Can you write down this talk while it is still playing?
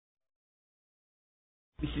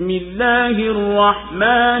بسم الله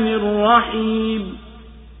الرحمن الرحيم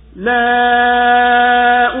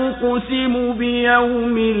لا أقسم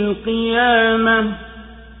بيوم القيامة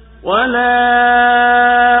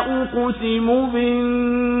ولا أقسم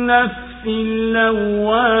بالنفس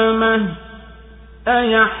اللوامة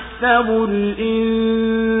أيحسب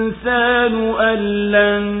الإنسان أن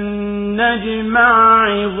لن نجمع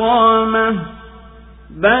عظامه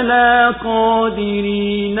بلى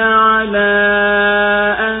قادرين على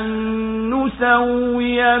أن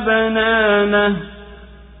نسوي بنانه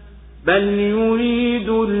بل يريد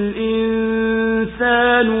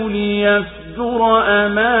الإنسان ليفجر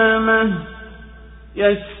أمامه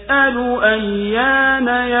يسأل أيان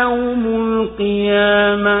يوم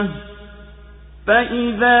القيامة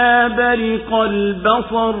فإذا برق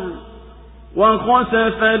البصر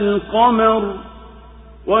وخسف القمر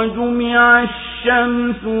وجمع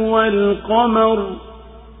الشمس والقمر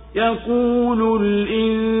يقول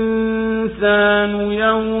الإنسان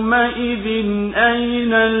يومئذ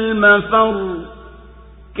أين المفر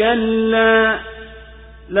كلا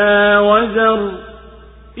لا وزر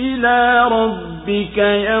إلى ربك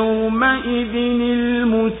يومئذ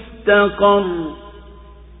المستقر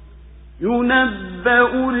ينبأ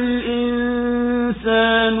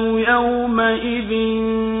الإنسان يومئذ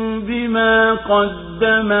بما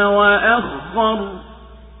قدم وأخر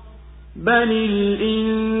بل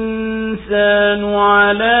الإنسان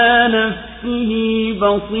على نفسه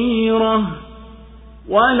بصيرة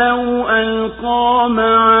ولو ألقى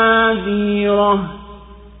معاذيره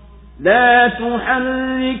لا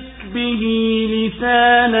تحرك به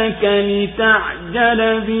لسانك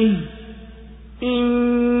لتعجل به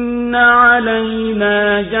إن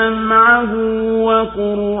علينا جمعه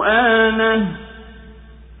وقرآنه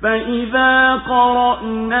فإذا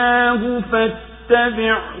قرأناه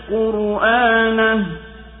فاتبع قرآنه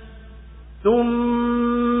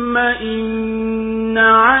ثم إن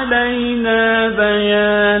علينا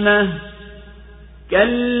بيانه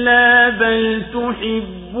كلا بل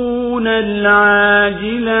تحبون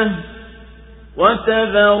العاجلة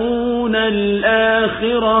وتذرون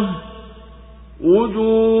الآخرة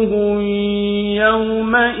وجوه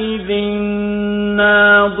يومئذ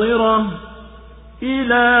ناظرة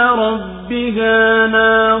إلى ربها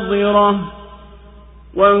ناظرة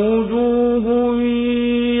ووجوه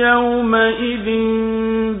يومئذ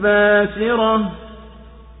باسرة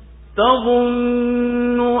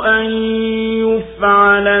تظن أن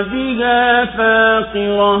يفعل بها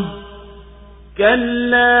فاقرة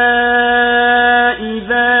كلا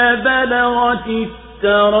إذا بلغت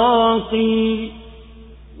التراقي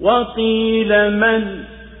وقيل من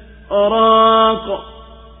راق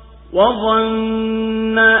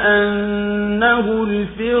وظن أنه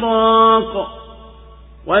الفراق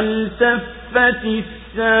والتفت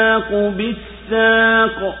الساق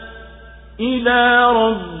بالساق إلى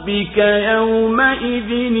ربك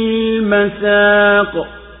يومئذ المساق.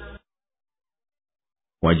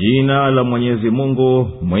 Kwa jina la Mwenyezi Mungu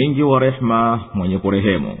mwingi wa rehema mwenye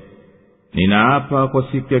kurehemu. Ninaapa kwa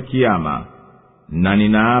siku ya Kiyama na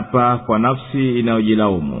ninaapa kwa nafsi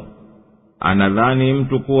inayojilaumu. Anadhani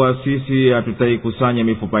mtu kuwa sisi hatutaikusanya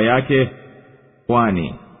mifupa yake?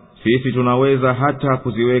 Kwani sisi tunaweza hata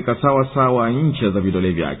kuziweka sawa sawa ncha za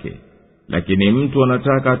vidole vyake. Lakini mtu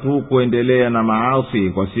anataka tu kuendelea na maasi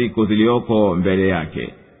kwa siku zilioko mbele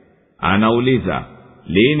yake. Anauliza,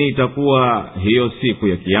 lini itakuwa hiyo siku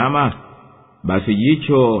ya Kiyama? Basi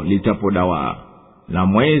jicho litapodawaa na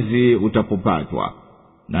mwezi utapopatwa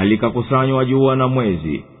na likakusanywa jua na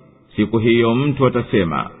mwezi. Siku hiyo mtu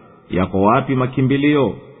atasema, yako wapi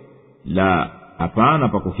makimbilio? La, hapana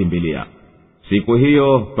pa kukimbilia. Siku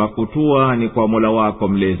hiyo pakutua ni kwa Mola wako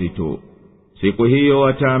mlezi tu. Siku hiyo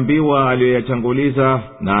ataambiwa aliyoyatanguliza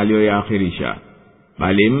na aliyoyaakhirisha.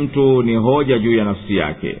 Bali mtu ni hoja juu ya nafsi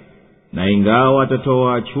yake, na ingawa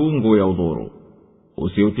atatoa chungu ya udhuru.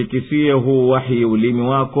 Usiutikisie huu wahi ulimi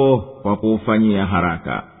wako kwa kuufanyia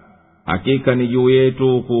haraka. Hakika ni juu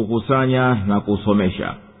yetu kuukusanya na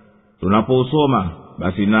kuusomesha. Tunapousoma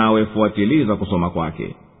basi nawe fuatiliza kusoma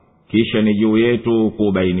kwake. Kisha ni juu yetu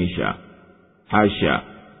kuubainisha. Hasha,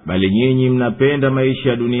 bali nyinyi mnapenda maisha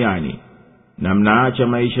ya duniani na mnaacha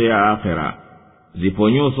maisha ya akhera. Zipo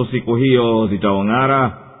nyuso siku hiyo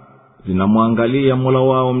zitaong'ara, zinamwangalia Mola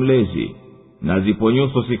wao mlezi, na zipo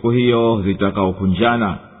nyuso siku hiyo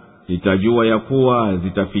zitakaokunjana, zitajua ya kuwa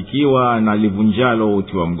zitafikiwa na livunjalo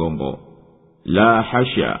uti wa mgongo. La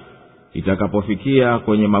hasha, itakapofikia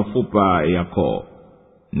kwenye mafupa ya koo.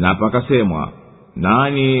 Na pakasemwa,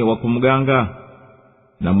 nani wa kumganga?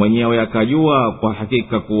 Na mwenyewe akajua kwa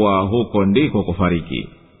hakika kuwa huko ndiko kufariki.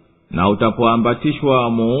 Na utapoambatishwa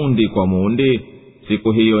muundi kwa muundi,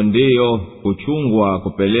 siku hiyo ndiyo kuchungwa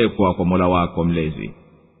kupelekwa kwa Mola wako mlezi.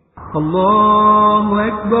 Allahu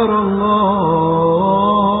akbar,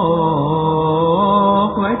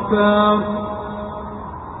 Allahu akbar,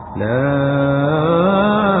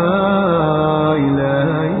 la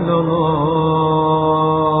ilaha illa Allah.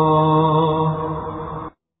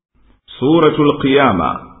 Suratul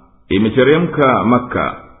Qiyamah imeteremka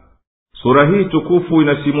Makka. Sura hii tukufu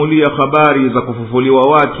inasimulia habari za kufufuliwa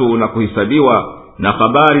watu na kuhesabiwa na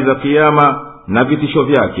habari za kiyama na vitisho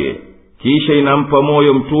vyake. Kisha inampa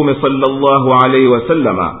moyo Mtume sallallahu alaihi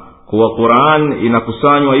wasallama kuwa Qur'an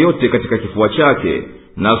inakusanywa yote katika kifua chake,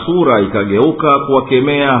 na sura ikageuka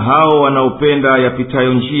kuwakemea hao wanaopenda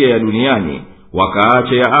yapitayo njia ya duniani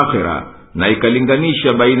wakaacha ya akhera, na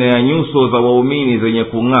ikalinganisha baina ya nyuso za waumini zenye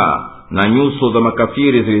kung'aa na nyuso za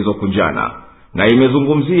makafiri zilizokunjana. Na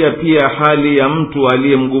imezungumzia pia hali ya mtu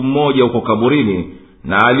aliye mguu mmoja uko kaburini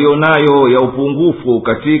na alionayo ya upungufu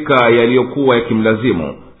katika yaliyokuwa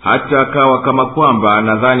yakimlazimu, hata akawa kama kwamba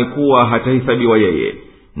anadhani kuwa hatahesabiwa yeye.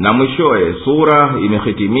 Na mwishowe sura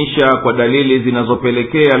imehitimisha kwa dalili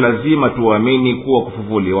zinazopelekea lazima tuamini kuwa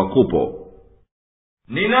kufufuliwa kupo.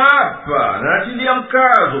 Ninaapa na natilia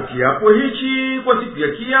mkazo kiapo hichi kwa siku ya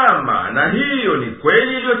kiyama, na hiyo ni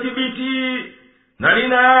kweli iliyothibiti. Na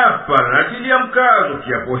ninaapa na natilia mkazo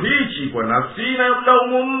kiapo hichi kwa nafsi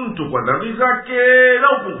inayomlaumu mtu kwa dhambi zake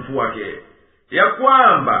na upungufu wake, ya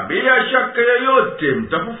kwamba bila shaka yoyote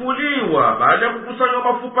mtafufuliwa baada ya kukusanywa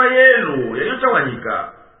mafupa yenu yaliyotawanyika.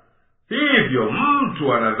 Hivyo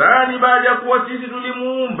mtu anadhani baada ya kuwa sisi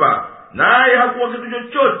tulimuumba naye hakuwa kitu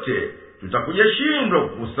chochote, tutakuja shindwa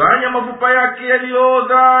kukusanya mafupa yake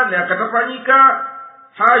yaliyooza na yakatafanyika.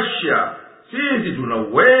 Hasha! Sisi tuna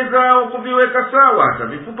uweza wa kuviweka sawa hata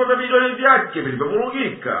vifupa vya vidole vyake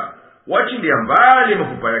vilivyovurugika, wachilia mbali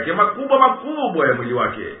mafupa yake makubwa makubwa ya mwili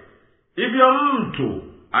wake. Hivyo mtu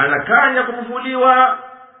anakanya kufufuliwa,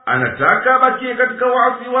 anataka abakie katika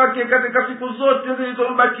waasi wake katika siku zote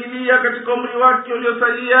zilizombakilia katika umri wake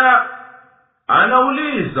uliosalia.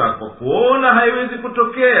 Anauliza kwa kuona haiwezi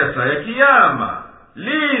kutokea saa ya kiyama.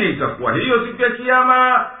 Lini itakuwa hiyo siku ya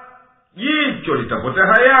kiyama? Jicho litapota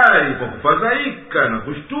hayari kwa kufadhaika na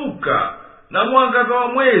kushtuka, na mwangaza wa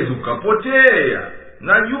mwezi ukapotea,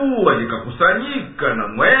 na jua likakusanyika na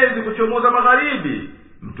mwezi kuchomoza magharibi.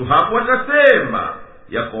 Mtu hapo atasema,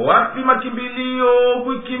 yako wapi makimbilio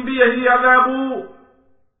kuikimbia hii adhabu?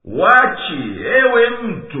 Wachi ewe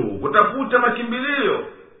mtu kutafuta makimbilio.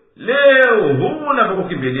 Leo huna pa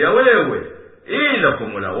kukimbilia wewe ila kwa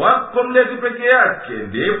Mola wako mlezi peke yake,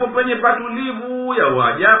 ndipo penye patulivu ya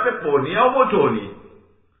waja peponi au motoni.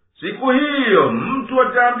 Siku hiyo mtu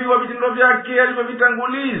ataambiwa vitendo vyake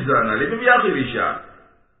alivyovitanguliza na alivyoviakhirisha,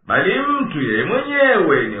 bali mtu yeye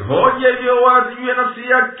mwenyewe ni hoja iliyo wazi juu ya nafsi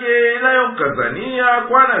yake inayomkazania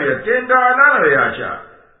kwa anayoyatenda na anayoyacha.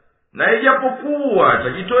 Na ijapokuwa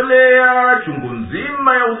atajitolea chungu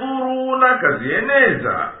nzima ya udhuru na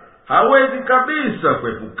kazieneza, hawezi kabisa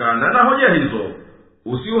kuepukana na hoja hizo.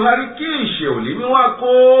 Usiuharikishe ulimi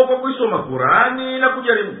wako kwa kuisoma Kurani na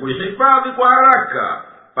kujaribu kuihifadhi kwa haraka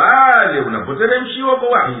pale unapoteremshiwa kwa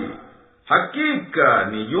wahi. Hakika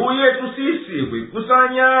ni juu yetu sisi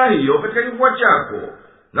kuikusanya hiyo katika kifua chako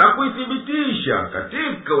na kuithibitisha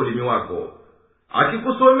katika ulimi wako.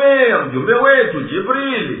 Akikusomea mjumbe wetu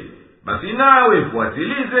Jibrili, basi nawe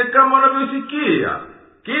fuatilize kama unavyosikia.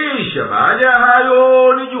 Kisha baada ya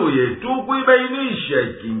hayo ni juu yetu kuibainisha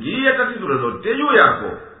ikiingia tatizo lolote juu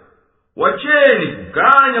yako. Wacheni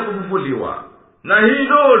kukanya kufufuliwa, na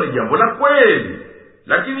hilo ni jambo la kweli.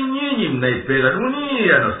 Lakini nyinyi mnaipenda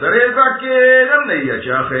dunia na starehe zake, na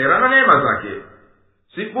mnaiacha akhera na neema zake.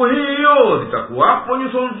 Siku hiyo zitakuwapo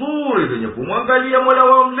nyuso nzuri zenye kumwangalia Mola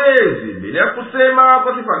wa mlezi bila ya kusema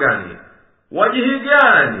kwa sifa gani, wajihi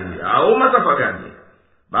gani au masafa gani.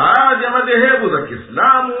 Baadhi ya madhehebu za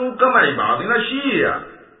Kiislamu kama Ibadhi na Shia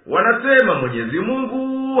wanasema Mwenyezi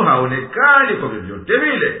Mungu haonekani kwa vyovyote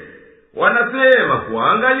vile. Wanasema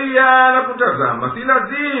kuangalia na kutazama si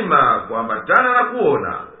lazima kuambatana na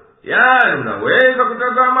kuona, yaani unaweza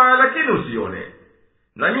kutazama lakini usione.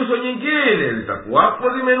 Na nyuso nyingine zitakuwapo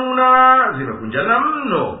zimenuna, zimekunjana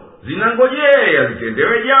mno, zinangojea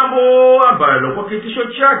zitendewe jambo ambalo kwa kitisho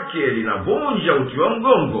chake linavunja uti wa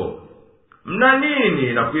mgongo. Mna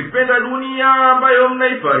nini na kuipenda dunia ambayo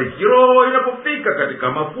mnaifariki roho inapofika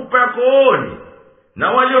katika mafupa ya kooni?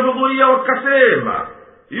 Na waliohudhuria wakasema,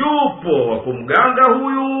 yupo wa kumganga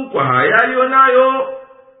huyu kwa haya aliyonayo.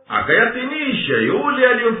 Akayatinisha yule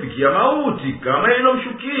aliyomfikia mauti kama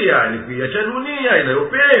ilomshukia ni kuiacha dunia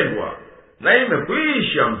inayopendwa, na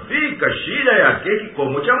imekwisha mfika shida yake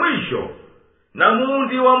kikomo cha mwisho. na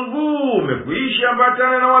mundi wa mguu umekwisha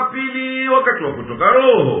ambatana na wapili wakati wa kutoka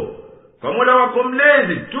roho. Kwa Mola wako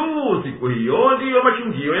mlezi tu siku hiyo ndiyo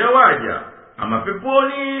machungio ya waja, ama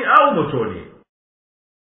peponi au motoni.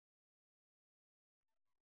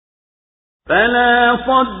 فلا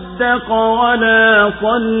صدق ولا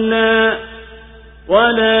صلى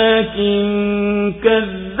ولكن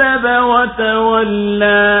كذب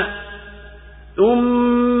وتولى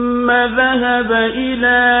ثم ذهب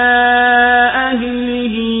إلى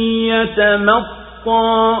أهله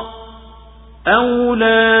يتمطى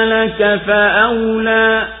أولى لك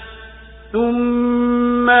فأولى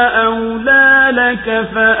ثم أولى لك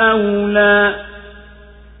فأولى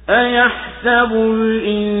أيحسب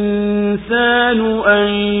الإنسان أن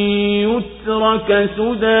يترك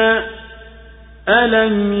سدى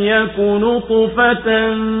ألم يك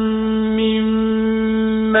نطفة من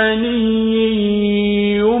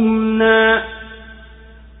مني يمنى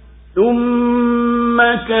ثم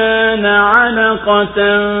كان علقة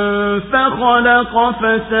فخلق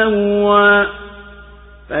فسوى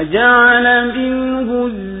فجعل منه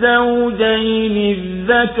الزوجين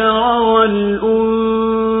الذكر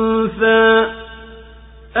والأنثى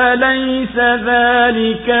أليس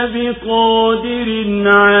ذلك بقادر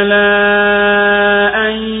على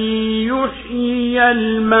أن يحيي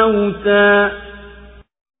الموتى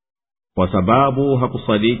kwa sababu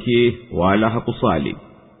hakusadiki wala hakusali,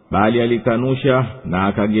 bali alikanusha na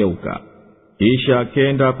akageuka, kisha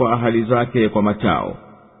akenda kwa ahali zake kwa matao.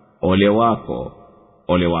 Ole wako,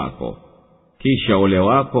 ole wako, kisha ole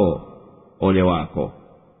wako, ole wako.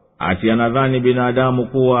 Ati anadhani binadamu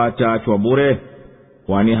kuwa ataachwa bure?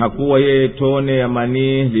 Kwani hakuwa yeye tone ya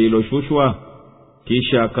manii lililoshushwa,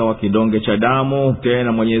 kisha akawa kidonge cha damu?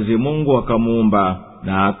 Tena Mwenyezi Mungu akamuumba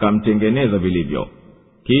na akamtengeneza vilivyo,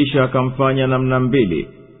 kisha akamfanya namna mbili,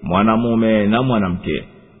 mwanamume na mwanamke.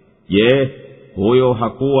 Je, huyo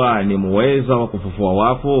hakuwa ni muweza wa kufufua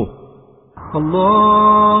wafu?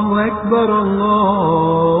 Allahu Akbar,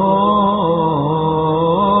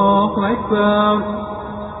 Allahu Akbar,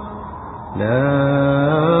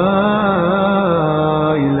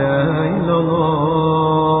 la ilaha illa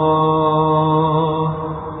Allah.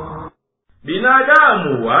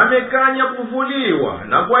 Binadamu amekanya kufufuliwa,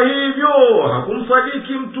 na kwa hivyo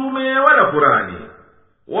hakumsadiki mtume wala Kurani,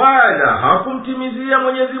 wala hakumtimizia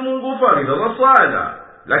Mwenyezi Mungu faridha za sala,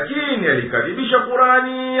 lakini alikadhibisha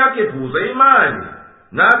Kurani, akapuuza imani,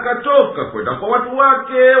 na akatoka kwenda kwa watu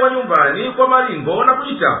wake wa nyumbani kwa maringo na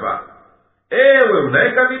kujitapa. Ewe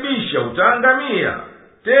unayekadhibisha, utaangamia,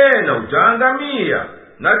 tena utaangamia,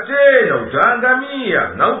 na tena utaangamia,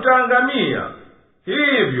 na utaangamia.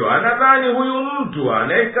 Hivyo anadhani huyu mtu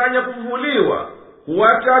anayekanya kufufuliwa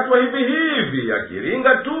kuwatatwa hivi hivi,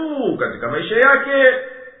 akiringa tu katika maisha yake,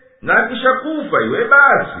 na akishakufa iwe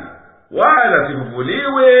basi, wala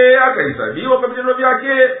sifufuliwe akahesabiwa kwa vitendo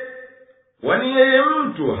vyake. Kwani yeye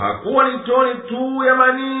mtu hakuwa ni tone tu ya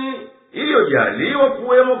manii iliyojaliwa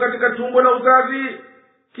kuwemo katika tumbo la uzazi,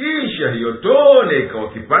 kisha hiyo tone ikawa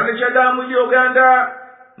kipande cha damu iliyoganda,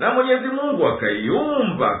 na Mwenyezi Mungu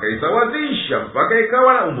akaiumba, akaisawazisha mpaka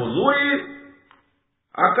ikawa na umbo zuri,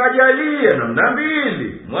 akajalia namna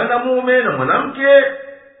mbili, mwanamume na mwanamke.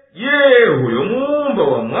 Je, huyo muumba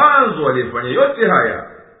wa mwanzo aliyefanya yote haya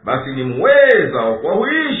basi ni muweza wa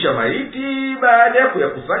kuwahuisha maiti baada ya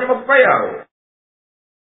kuyakusanya mafupa yao?